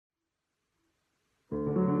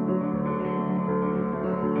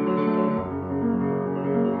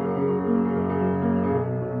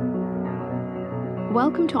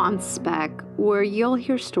Welcome to On Spec, where you'll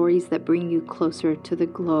hear stories that bring you closer to the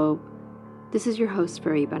globe. This is your host,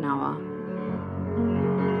 Fariba Nawa.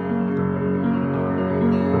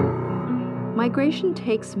 Migration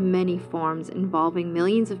takes many forms, involving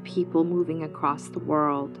millions of people moving across the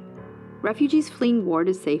world. Refugees fleeing war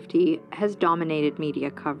to safety has dominated media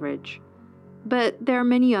coverage. But there are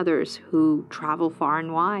many others who travel far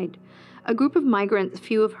and wide. A group of migrants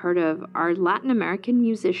few have heard of are Latin American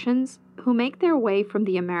musicians who make their way from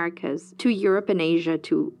the Americas to Europe and Asia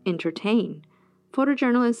to entertain.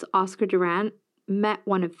 Photojournalist Oscar Duran met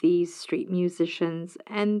one of these street musicians,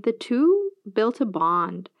 and the two built a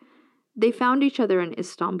bond. They found each other in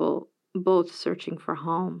Istanbul, both searching for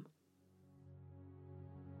home.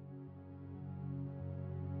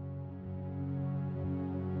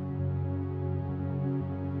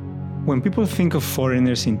 When people think of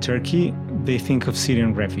foreigners in Turkey, they think of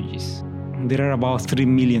Syrian refugees. There are about 3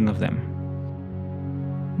 million of them.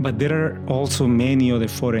 But there are also many other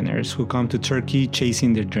foreigners who come to Turkey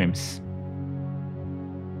chasing their dreams.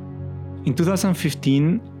 In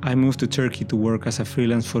 2015, I moved to Turkey to work as a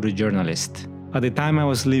freelance photojournalist. At the time, I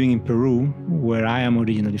was living in Peru, where I am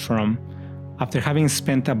originally from, after having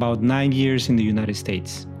spent about 9 years in the United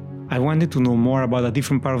States. I wanted to know more about a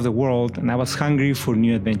different part of the world, and I was hungry for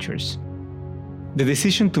new adventures. The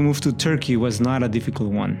decision to move to Turkey was not a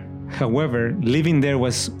difficult one. However, living there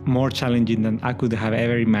was more challenging than I could have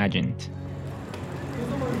ever imagined.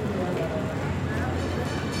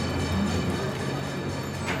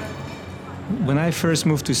 When I first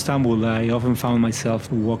moved to Istanbul, I often found myself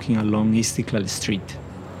walking along Istiklal Street.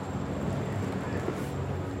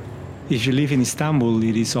 If you live in Istanbul,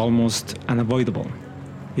 it is almost unavoidable.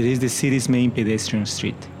 It is the city's main pedestrian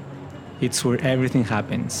street. It's where everything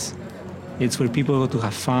happens. It's where people go to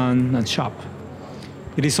have fun and shop.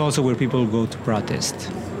 It is also where people go to protest.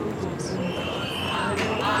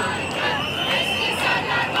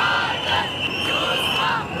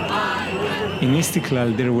 In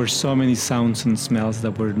Istiklal, there were so many sounds and smells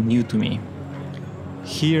that were new to me.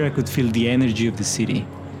 Here, I could feel the energy of the city.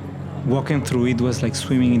 Walking through it was like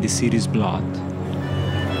swimming in the city's blood.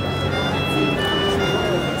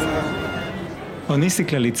 On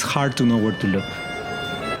Istiklal, it's hard to know where to look.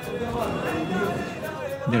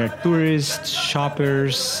 There are tourists,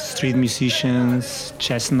 shoppers, street musicians,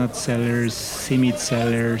 chestnut sellers, simit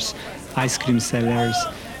sellers, ice cream sellers,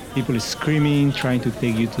 people screaming, trying to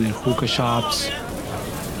take you to their hookah shops.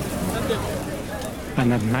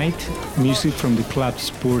 And at night, music from the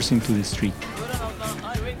clubs pours into the street.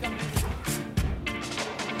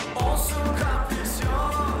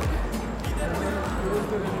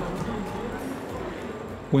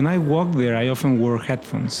 When I walked there, I often wore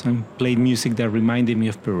headphones and played music that reminded me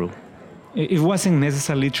of Peru. It wasn't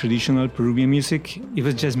necessarily traditional Peruvian music, it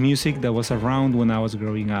was just music that was around when I was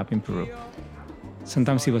growing up in Peru.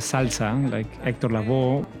 Sometimes it was salsa, like Hector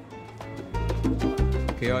Lavoe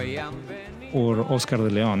or Oscar de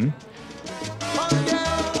Leon.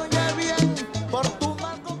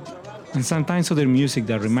 And sometimes other music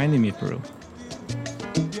that reminded me of Peru.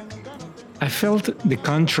 I felt the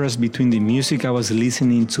contrast between the music I was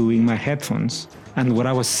listening to in my headphones and what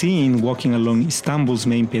I was seeing walking along Istanbul's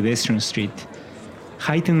main pedestrian street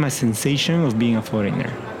heightened my sensation of being a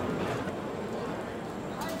foreigner.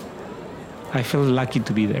 I felt lucky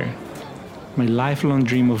to be there. My lifelong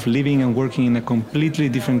dream of living and working in a completely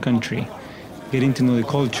different country, getting to know the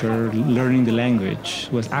culture, learning the language,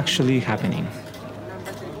 was actually happening.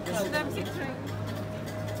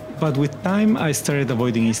 But with time, I started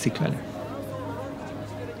avoiding Istiklal.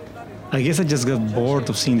 I guess I just got bored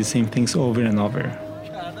of seeing the same things over and over.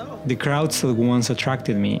 The crowds that once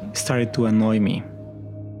attracted me started to annoy me.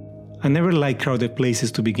 I never liked crowded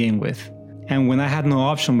places to begin with, and when I had no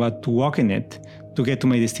option but to walk in it to get to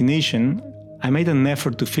my destination, I made an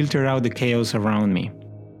effort to filter out the chaos around me.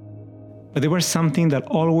 But there was something that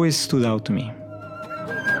always stood out to me.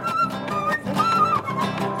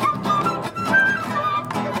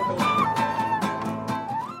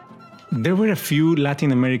 There were a few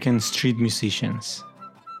Latin American street musicians.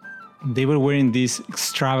 They were wearing these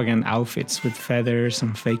extravagant outfits with feathers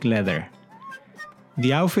and fake leather.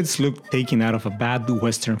 The outfits looked taken out of a bad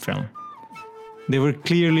Western film. They were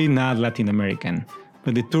clearly not Latin American,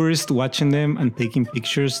 but the tourists watching them and taking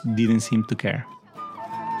pictures didn't seem to care.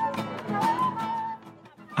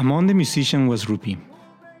 Among the musicians was Rupi.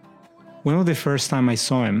 One of the first time I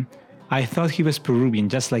saw him, I thought he was Peruvian,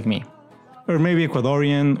 just like me. Or maybe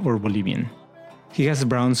Ecuadorian or Bolivian. He has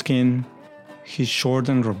brown skin, he's short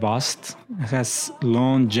and robust, has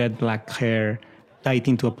long jet black hair tied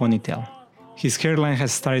into a ponytail. His hairline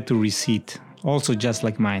has started to recede, also just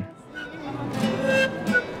like mine.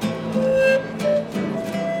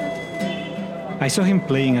 I saw him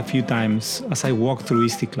playing a few times as I walked through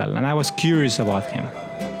Istiklal, and I was curious about him.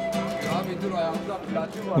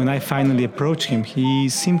 When I finally approached him, he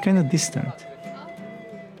seemed kind of distant.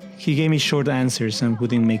 He gave me short answers and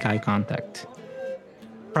wouldn't make eye contact.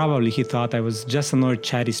 Probably he thought I was just another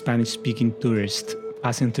chatty Spanish-speaking tourist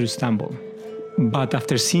passing through Istanbul. But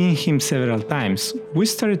after seeing him several times, we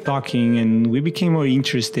started talking and we became more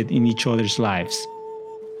interested in each other's lives.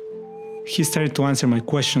 He started to answer my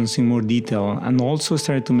questions in more detail and also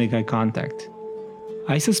started to make eye contact.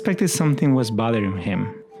 I suspected something was bothering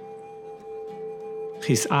him.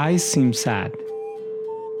 His eyes seemed sad.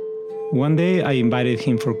 One day I invited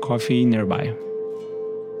him for coffee nearby.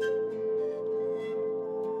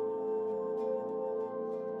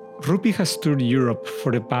 Rupi has toured Europe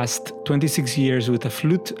for the past 26 years with a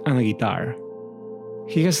flute and a guitar.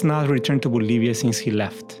 He has not returned to Bolivia since he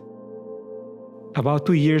left. About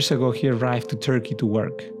 2 years ago, he arrived to Turkey to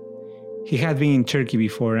work. He had been in Turkey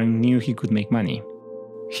before and knew he could make money.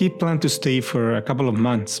 He planned to stay for a couple of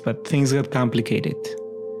months, but things got complicated.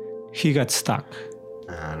 He got stuck.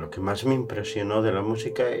 Lo que más me impresionó de la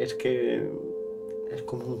música es que es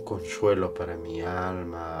como un consuelo para mi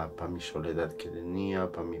alma, para mi soledad que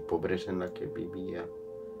tenía, para mi pobreza en la que vivía.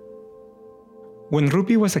 When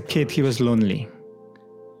Rupi was a kid, he was lonely.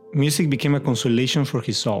 Music became a consolation for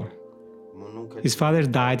his soul. His father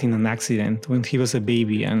died in an accident when he was a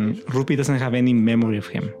baby, and Rupi doesn't have any memory of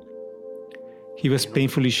him. He was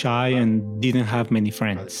painfully shy and didn't have many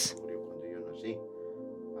friends.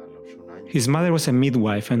 His mother was a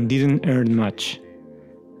midwife and didn't earn much.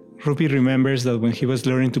 Rupi remembers that when he was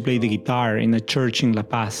learning to play the guitar in a church in La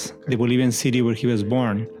Paz, the Bolivian city where he was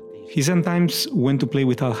born, he sometimes went to play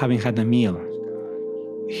without having had a meal.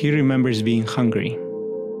 He remembers being hungry.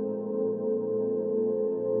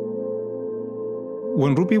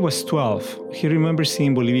 When Rupi was 12, he remembers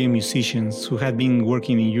seeing Bolivian musicians who had been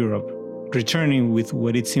working in Europe, returning with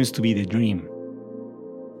what it seems to be the dream.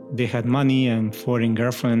 They had money and foreign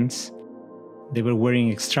girlfriends. They were wearing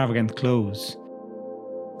extravagant clothes.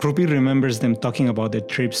 Rupi remembers them talking about their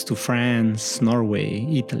trips to France, Norway,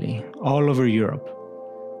 Italy, all over Europe.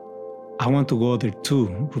 I want to go there too,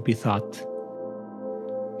 Rupi thought.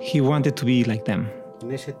 He wanted to be like them.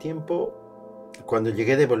 En ese tiempo, cuando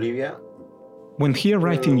llegué de Bolivia, when he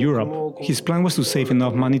arrived in Europe, his plan was to save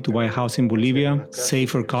enough money to buy a house in Bolivia, save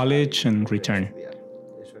for college, and return.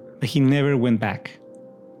 But he never went back.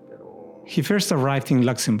 He first arrived in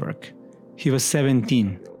Luxembourg. He was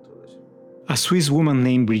 17. A Swiss woman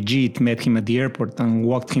named Brigitte met him at the airport and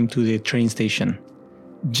walked him to the train station.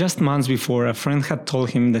 Just months before, a friend had told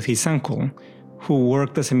him that his uncle, who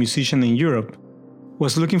worked as a musician in Europe,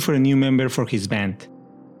 was looking for a new member for his band.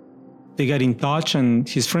 They got in touch, and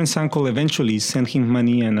his friend's uncle eventually sent him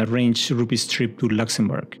money and arranged Rupi's trip to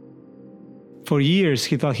Luxembourg. For years,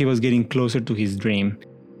 he thought he was getting closer to his dream.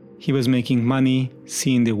 He was making money,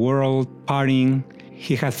 seeing the world, partying.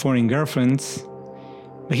 He had foreign girlfriends,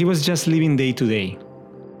 but he was just living day to day.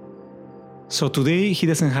 So today, he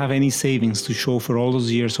doesn't have any savings to show for all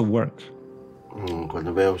those years of work.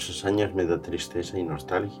 Cuando veo esos años me da tristeza y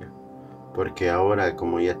nostalgia, porque ahora,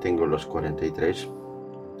 como ya tengo los 43,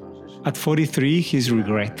 at 43, he's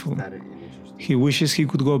regretful. He wishes he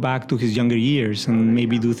could go back to his younger years and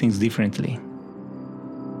maybe do things differently.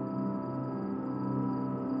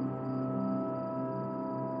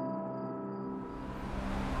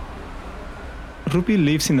 Rupi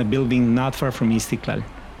lives in a building not far from Istiklal.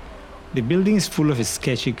 The building is full of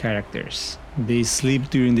sketchy characters. They sleep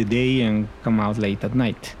during the day and come out late at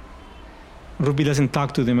night. Rupi doesn't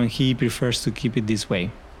talk to them and he prefers to keep it this way.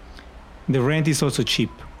 The rent is also cheap,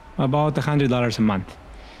 about $100 a month.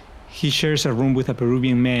 He shares a room with a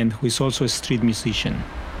Peruvian man who is also a street musician.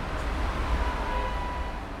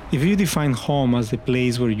 If you define home as the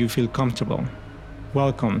place where you feel comfortable,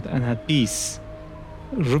 welcomed, and at peace,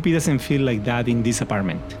 Rupi doesn't feel like that in this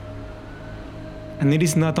apartment. And it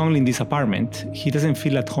is not only in this apartment, he doesn't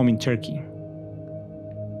feel at home in Turkey.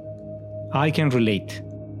 I can relate.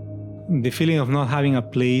 The feeling of not having a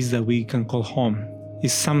place that we can call home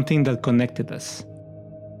is something that connected us.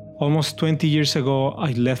 Almost 20 years ago,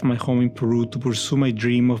 I left my home in Peru to pursue my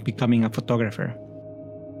dream of becoming a photographer.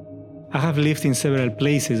 I have lived in several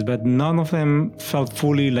places, but none of them felt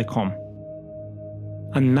fully like home.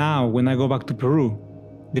 And now, when I go back to Peru,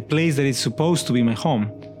 the place that is supposed to be my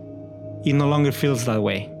home, it no longer feels that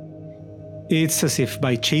way. It's as if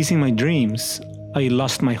by chasing my dreams, I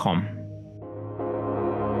lost my home.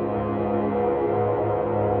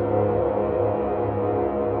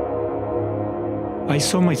 I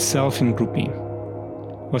saw myself in Rupi.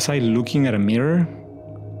 Was I looking at a mirror?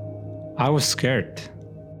 I was scared.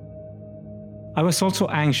 I was also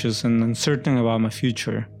anxious and uncertain about my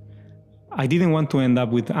future. I didn't want to end up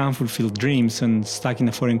with unfulfilled dreams and stuck in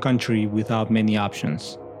a foreign country without many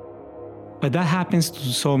options. But that happens to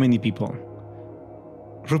so many people.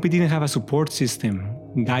 Rupi didn't have a support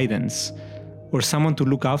system, guidance, or someone to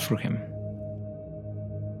look out for him.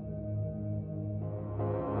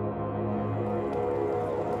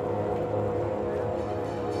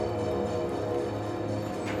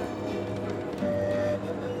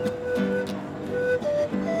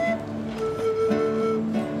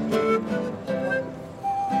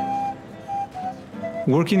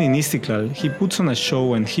 Working in Istiklal, he puts on a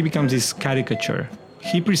show and he becomes this caricature.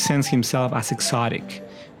 He presents himself as exotic,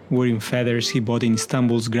 wearing feathers he bought in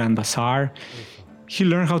Istanbul's Grand Bazaar. He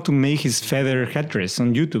learned how to make his feather headdress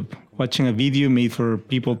on YouTube, watching a video made for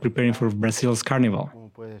people preparing for Brazil's carnival.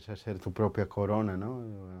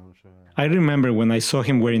 I remember when I saw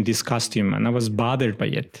him wearing this costume and I was bothered by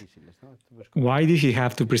it. Why did he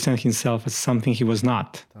have to present himself as something he was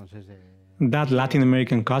not? That Latin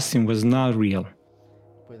American costume was not real.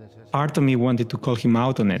 Part of me wanted to call him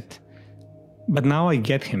out on it. But now I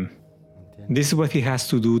get him. This is what he has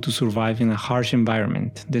to do to survive in a harsh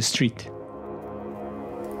environment, the street.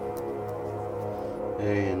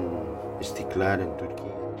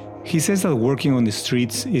 He says that working on the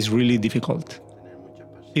streets is really difficult.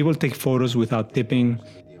 People take photos without tipping.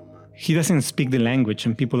 He doesn't speak the language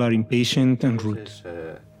and people are impatient and rude.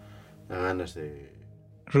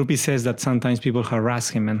 Rupi says that sometimes people harass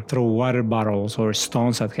him and throw water bottles or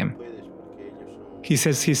stones at him. He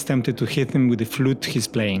says he's tempted to hit them with the flute he's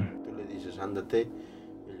playing.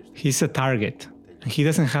 He's a target, and he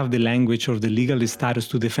doesn't have the language or the legal status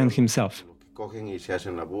to defend himself.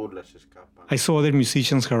 I saw other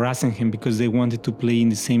musicians harassing him because they wanted to play in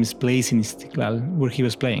the same place in Istiklal where he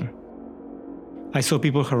was playing. I saw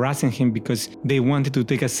people harassing him because they wanted to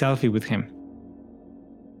take a selfie with him.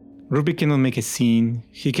 Rupi cannot make a scene,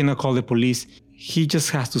 he cannot call the police, he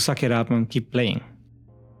just has to suck it up and keep playing.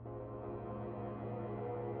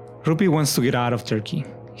 Rupi wants to get out of Turkey.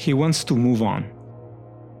 He wants to move on.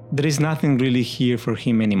 There is nothing really here for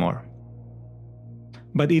him anymore.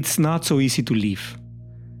 But it's not so easy to leave.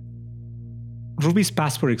 Rupi's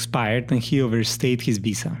passport expired and he overstayed his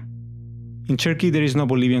visa. In Turkey, there is no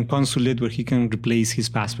Bolivian consulate where he can replace his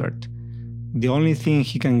passport. The only thing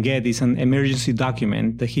he can get is an emergency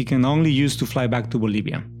document that he can only use to fly back to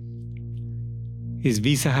Bolivia. His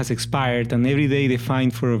visa has expired and every day the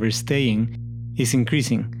fine for overstaying is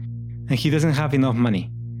increasing, and he doesn't have enough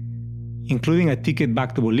money. Including a ticket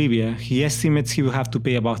back to Bolivia, he estimates he will have to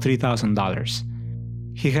pay about $3,000.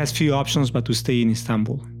 He has few options but to stay in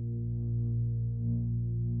Istanbul.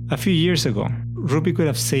 A few years ago, Rupi could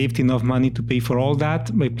have saved enough money to pay for all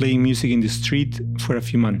that by playing music in the street for a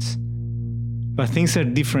few months. But things are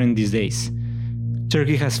different these days.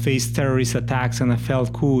 Turkey has faced terrorist attacks and a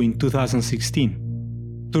failed coup in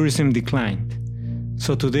 2016. Tourism declined.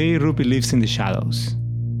 So today Rupi lives in the shadows.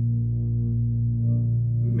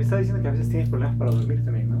 Me está diciendo que a veces tienes problemas para dormir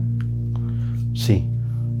también, ¿no? Sí,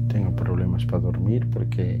 tengo problemas para dormir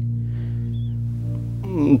porque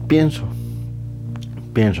pienso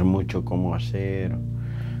mucho cómo hacer,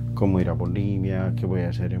 cómo ir a Bolivia, qué voy a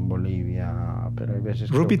hacer en Bolivia, pero hay veces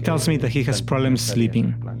Rupi tells me that he has problems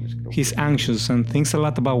sleeping. He's anxious and thinks a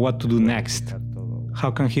lot about what to do next. How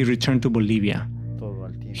can he return to Bolivia?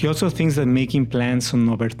 He also thinks that making plans on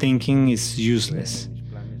overthinking is useless.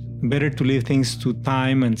 Better to leave things to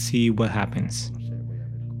time and see what happens.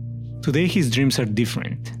 Today his dreams are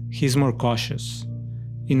different. He's more cautious.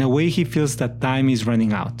 In a way, he feels that time is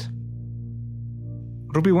running out.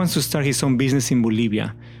 Rupi wants to start his own business in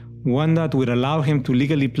Bolivia, one that would allow him to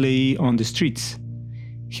legally play on the streets.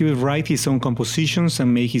 He will write his own compositions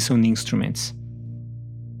and make his own instruments.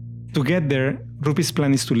 To get there, Rupi's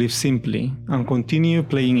plan is to live simply and continue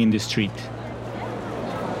playing in the street.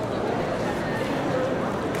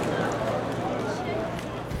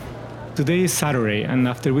 Today is Saturday, and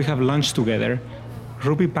after we have lunch together,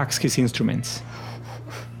 Rupi packs his instruments.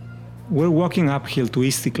 We're walking uphill to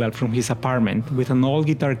Istiklal from his apartment with an old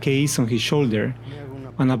guitar case on his shoulder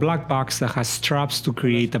and a black box that has straps to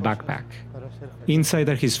create a backpack. Inside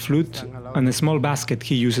are his flute and a small basket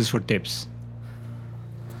he uses for tips.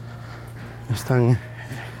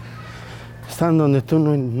 Están donde tú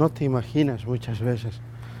no te imaginas muchas veces.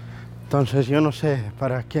 Entonces yo no sé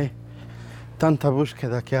para qué tanta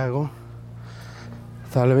búsqueda que hago.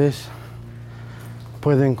 Tal vez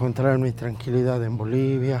pueda encontrar mi tranquilidad en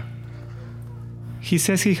Bolivia. He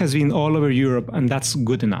says he has been all over Europe and that's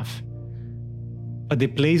good enough. But the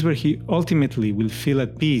place where he ultimately will feel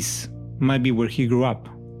at peace might be where he grew up,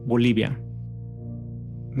 Bolivia.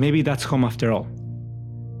 maybe that's home after all.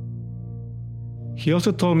 He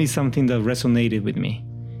also told me something that resonated with me.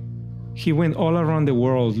 He went all around the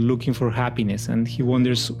world looking for happiness, and he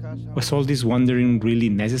wonders, was all this wandering really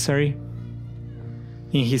necessary?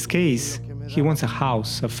 In his case, he wants a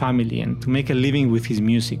house, a family, and to make a living with his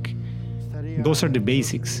music. Those are the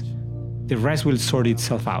basics. The rest will sort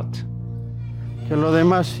itself out. Que lo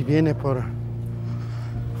demás viene por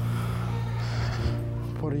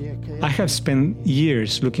I have spent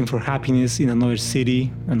years looking for happiness in another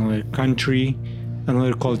city, another country,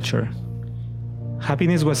 another culture.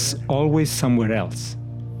 Happiness was always somewhere else.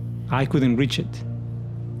 I couldn't reach it.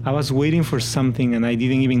 I was waiting for something and I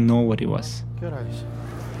didn't even know what it was. ¿Qué hora es?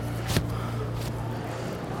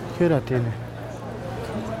 ¿Qué hora tiene?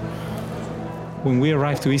 When we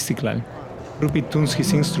arrived to Istiklal, Rupi tunes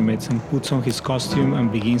his instruments and puts on his costume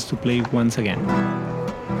and begins to play once again.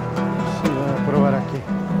 Sí, voy a probar aquí.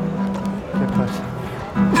 ¿Qué pasa?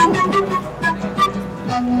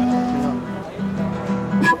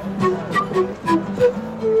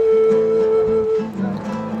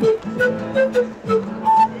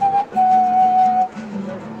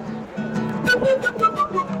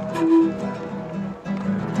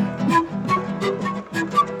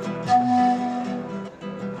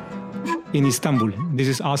 In Istanbul, this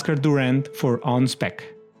is Oscar Durand for On Spec.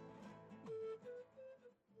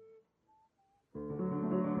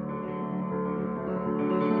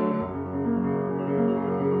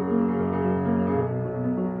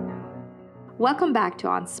 Welcome back to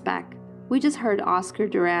On Spec. We just heard Oscar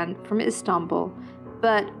Durand from Istanbul,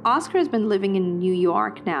 but Oscar has been living in New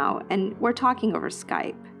York now, and we're talking over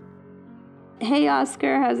Skype. Hey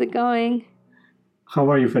Oscar, how's it going? How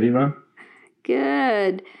are you, Fariba?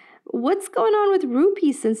 Good. What's going on with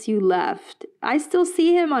Rupi since you left? I still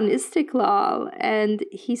see him on Istiklal, and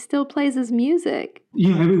he still plays his music.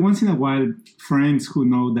 You know, every once in a while, friends who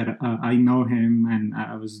know that I know him and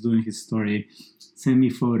I was doing his story send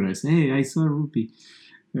me photos. Hey, I saw Rupi.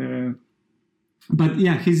 But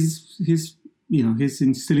yeah, he's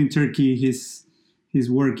still in Turkey. He's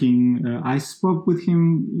working. I spoke with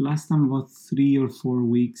him last time about 3 or 4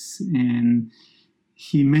 weeks, and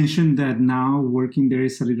he mentioned that now working there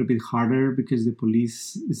is a little bit harder because the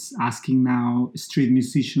police is asking now street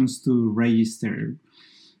musicians to register.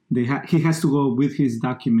 He has to go with his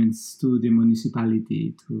documents to the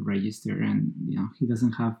municipality to register, and he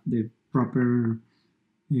doesn't have the proper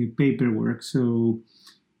paperwork. So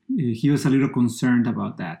he was a little concerned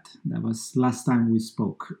about that. That was last time we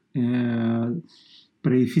spoke.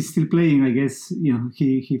 But if he's still playing, I guess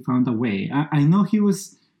he found a way. I know he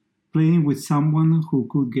was playing with someone who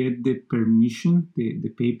could get the permission, the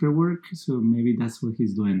paperwork. So maybe that's what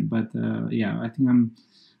he's doing. But I think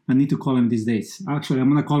I need to call him these days. Actually, I'm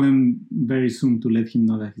going to call him very soon to let him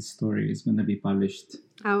know that his story is going to be published.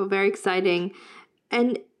 Oh, very exciting.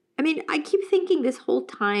 And I mean, I keep thinking this whole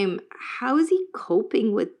time, how is he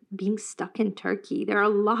coping with being stuck in Turkey? There are a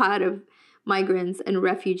lot of migrants and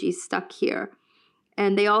refugees stuck here,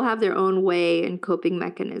 and they all have their own way and coping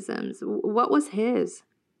mechanisms. What was his?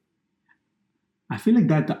 I feel like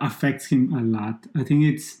that affects him a lot. I think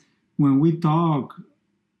it's when we talk,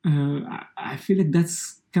 I feel like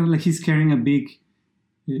that's kind of like he's carrying a big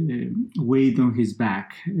weight on his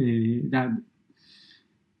back. That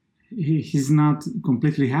he's not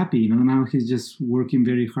completely happy. Now he's just working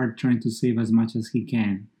very hard trying to save as much as he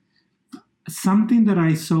can. Something that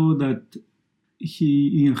I saw that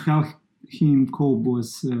he helped him cope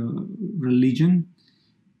was religion.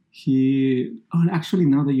 Actually,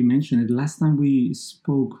 now that you mention it, last time we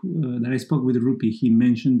spoke, that I spoke with Rupi, he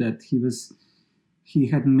mentioned that he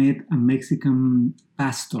had met a Mexican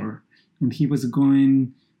pastor, and he was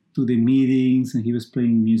going to the meetings and he was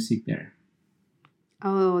playing music there.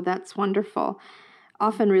 Oh, that's wonderful.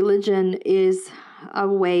 Often religion is a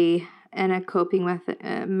way and a coping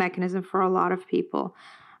mechanism for a lot of people.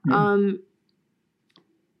 Yeah.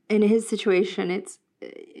 In his situation,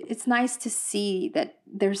 it's nice to see that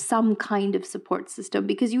there's some kind of support system,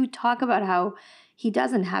 because you talk about how he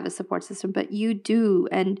doesn't have a support system, but you do.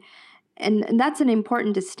 And that's an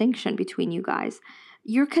important distinction between you guys.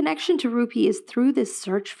 Your connection to Rupi is through this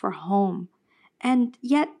search for home. And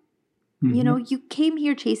yet, you came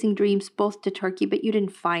here chasing dreams both to Turkey, but you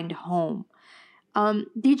didn't find home.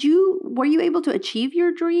 Were you able to achieve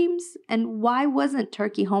your dreams? And why wasn't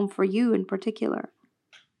Turkey home for you in particular?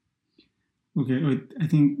 Okay, I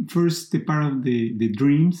think first the part of the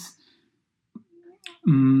dreams.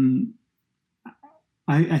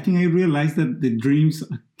 I think I realized that the dreams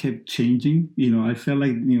kept changing. I felt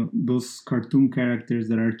like those cartoon characters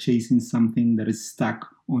that are chasing something that is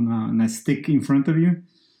stuck on a stick in front of you.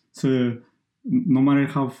 So no matter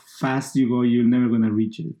how fast you go, you're never going to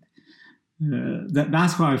reach it.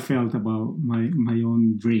 That's how I felt about my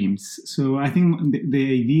own dreams. So I think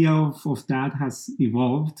the idea of that has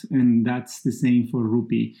evolved, and that's the same for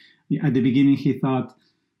Rupi. At the beginning, he thought,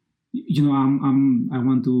 I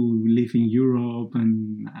want to live in Europe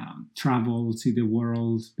and travel, see the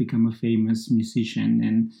world, become a famous musician.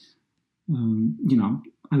 And,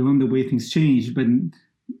 along the way things changed, but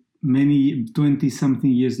many 20-something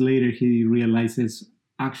years later, he realizes,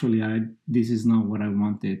 actually, this is not what I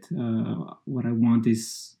wanted. What I want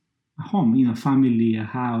is a home, a family, a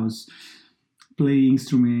house, play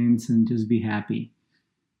instruments, and just be happy.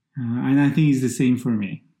 And I think it's the same for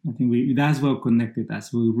me. I think that's what connected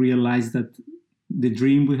us. We realized that the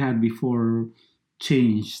dream we had before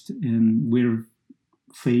changed, and we're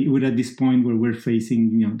at this point where we're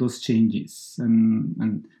facing, those changes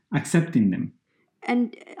and accepting them.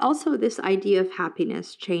 And also this idea of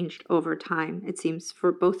happiness changed over time, it seems,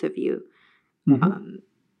 for both of you. Mm-hmm.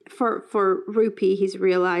 For Rupi, he's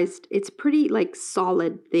realized it's pretty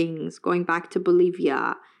solid things, going back to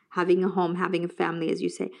Bolivia, having a home, having a family, as you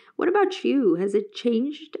say. What about you? Has it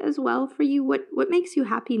changed as well for you? What makes you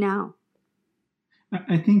happy now?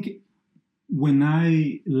 I think when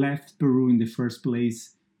I left Peru in the first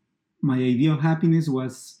place, my idea of happiness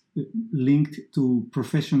was linked to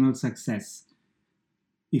professional success.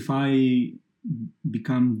 If I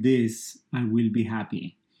become this, I will be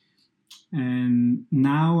happy. And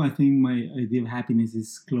now I think my idea of happiness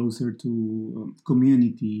is closer to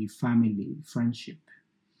community, family, friendship.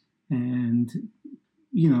 And,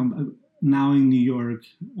 now in New York,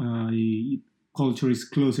 culture is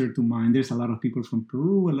closer to mine. There's a lot of people from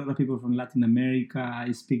Peru, a lot of people from Latin America.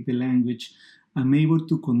 I speak the language. I'm able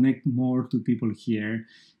to connect more to people here.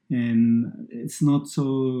 And it's not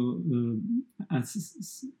so,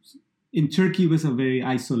 in Turkey, it was a very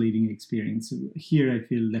isolating experience. Here, I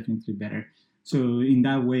feel definitely better. So in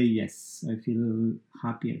that way, yes, I feel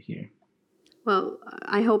happier here. Well,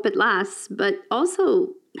 I hope it lasts, but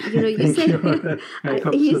also, you say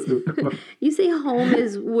you say home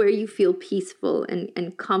is where you feel peaceful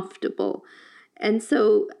and comfortable. And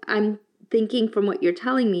so I'm thinking from what you're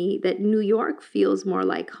telling me that New York feels more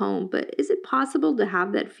like home, but is it possible to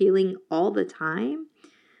have that feeling all the time?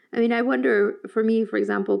 I mean, I wonder, for me, for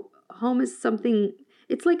example, home is something,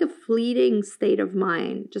 it's like a fleeting state of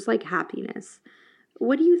mind, just like happiness.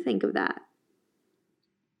 What do you think of that?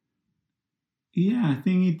 Yeah, I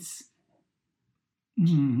think it's,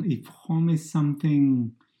 if home is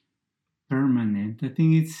something permanent, I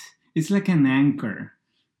think it's like an anchor.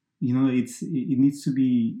 It needs to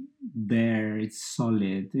be there. It's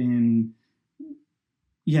solid, and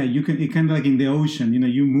yeah, it kind of like in the ocean.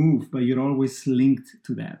 You move, but you're always linked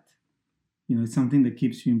to that. It's something that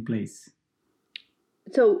keeps you in place.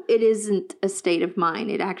 So it isn't a state of mind.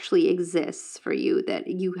 It actually exists for you, that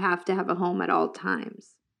you have to have a home at all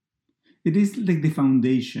times. It is like the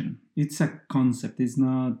foundation. It's a concept. It's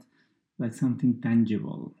not like something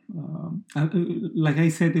tangible. Like I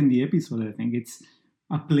said in the episode, I think it's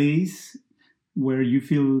a place where you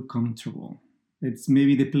feel comfortable. It's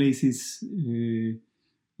maybe the place is,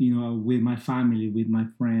 with my family, with my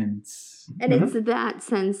friends. And it's that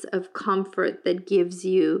sense of comfort that gives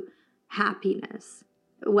you happiness,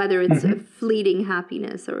 whether it's a fleeting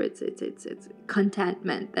happiness or it's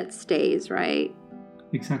contentment that stays, right?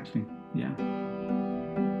 Exactly. Yeah.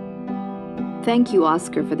 Thank you,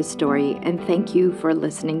 Oscar, for the story, and thank you for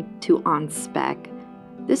listening to On Spec.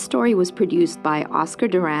 This story was produced by Oscar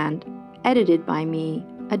Durand, edited by me,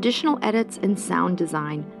 additional edits and sound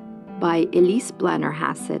design by Elise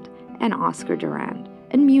Blanner-Hassett and Oscar Durand,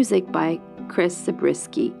 and music by Chris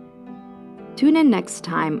Zabriskie. Tune in next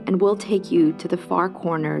time and we'll take you to the far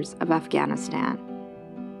corners of Afghanistan.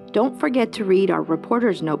 Don't forget to read our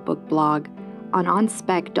Reporter's Notebook blog on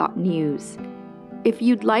onspec.news. If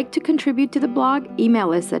you'd like to contribute to the blog,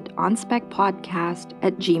 email us at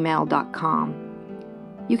onspecpodcast@gmail.com.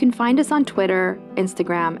 You can find us on Twitter,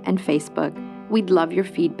 Instagram, and Facebook. We'd love your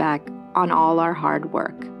feedback on all our hard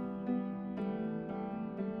work.